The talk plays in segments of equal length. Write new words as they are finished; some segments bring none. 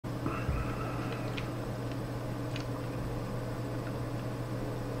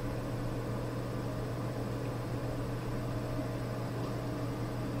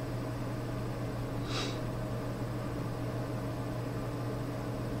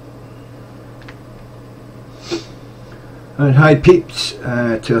And hi peeps,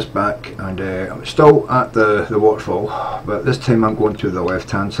 Tersse back, and I'm still at the waterfall, but this time I'm going to the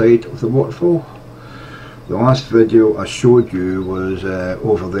left hand side of the waterfall. The last video I showed you was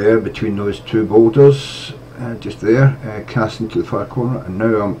over there between those two boulders, just there, casting to the far corner, and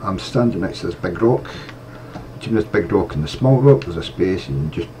now I'm standing next to this big rock. Between this big rock and the small rock there's a space,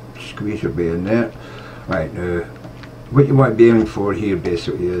 and you just squeeze your way in there. Right, now what you want to be aiming for here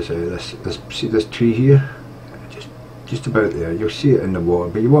basically is see this tree here? Just about there. You'll see it in the water,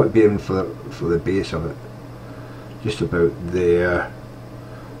 but you want to be aiming for the base of it, just about there.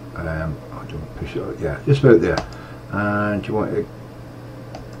 I don't push it out. Yeah, just about there, and you want to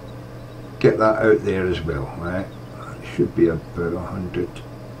get that out there as well. Right, it should be about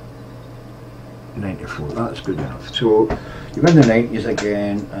 194. That's good enough. So you're in the 90s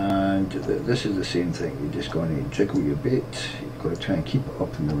again, and this is the same thing. You're just going to jiggle your bait. You've got to try and keep it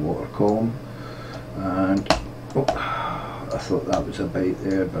up in the water column, and oh, I thought that was a bite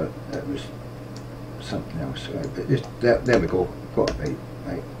there, but it was something else. Right, but just there we go. Got a bite.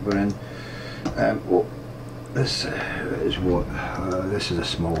 Right, we're in. Oh, this is what? This is a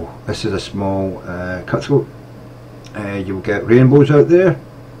small. This is a small cutthroat. You'll get rainbows out there,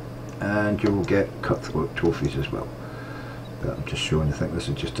 and you will get cutthroat trophies as well. But I'm just showing. I think this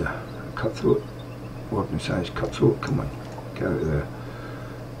is just a cutthroat, ordinary size cutthroat. Come on, get out of there.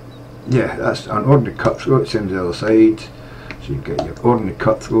 Yeah, that's an ordinary cutthroat. Same as the other side. So you get your ordinary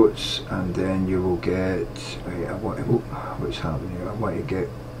cutthroats, and then you will get. Right, I want to. Oh, what's happening here? I want to get.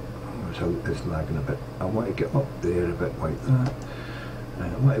 It's lagging a bit. I want to get up there a bit like that,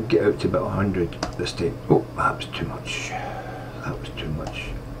 and I want to get out to about 100 this time. Oh, that was too much. That was too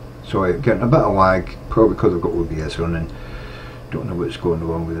much. Sorry, getting a bit of lag, probably because I've got OBS running. Don't know what's going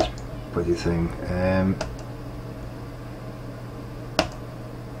wrong with this bloody thing.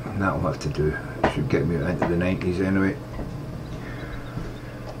 That'll have to do. It should get me into the 90s anyway.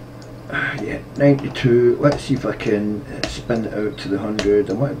 Yeah, 92. Let's see if I can spin it out to the 100.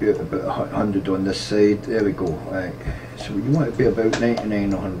 I want to be at about 100 on this side. There we go. Right. So you want to be about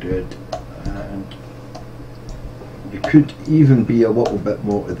 99, 100, and you could even be a little bit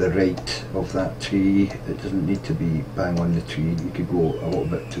more to the right of that tree. It doesn't need to be bang on the tree. You could go a little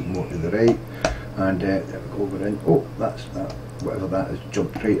bit more to the right, and there we go. We're in. Oh, that's that. Whatever that is,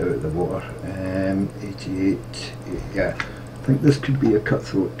 jumped right out of the water. 88. Yeah. I think this could be a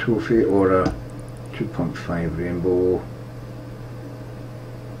cutthroat trophy or a 2.5 rainbow.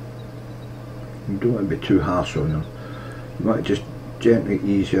 You don't want to be too harsh on them. You want to just gently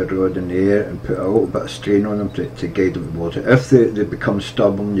ease your rod in the air and put a little bit of strain on them to guide them towards it. If they become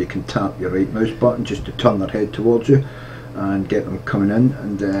stubborn, you can tap your right mouse button just to turn their head towards you and get them coming in.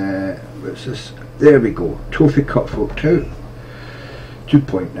 And what's this? There we go. Trophy cutthroat trout.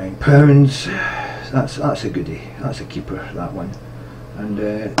 £2.9. That's a goodie. That's a keeper, that one. And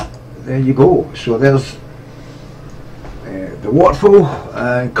there you go. So there's the waterfall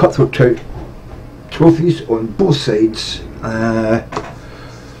and cutthroat trout trophies on both sides.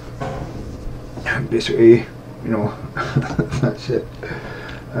 Basically, you know, that's it.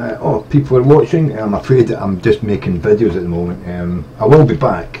 Oh, people are watching. I'm afraid that I'm just making videos at the moment. I will be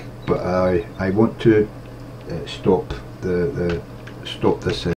back, but I want to stop this.